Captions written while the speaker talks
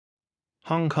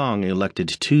Hong Kong elected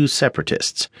 2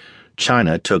 separatists.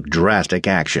 China took drastic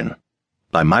action.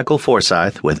 By Michael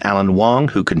Forsythe, with Alan Wong,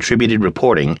 who contributed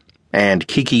reporting, and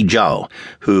Kiki Zhao,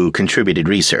 who contributed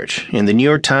research. In the New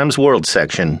York Times World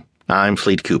section, I'm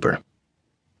Fleet Cooper.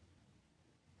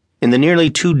 In the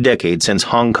nearly 2 decades since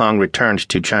Hong Kong returned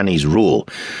to Chinese rule,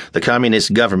 the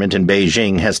communist government in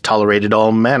Beijing has tolerated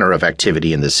all manner of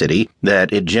activity in the city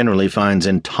that it generally finds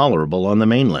intolerable on the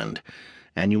mainland.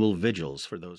 Annual vigils for those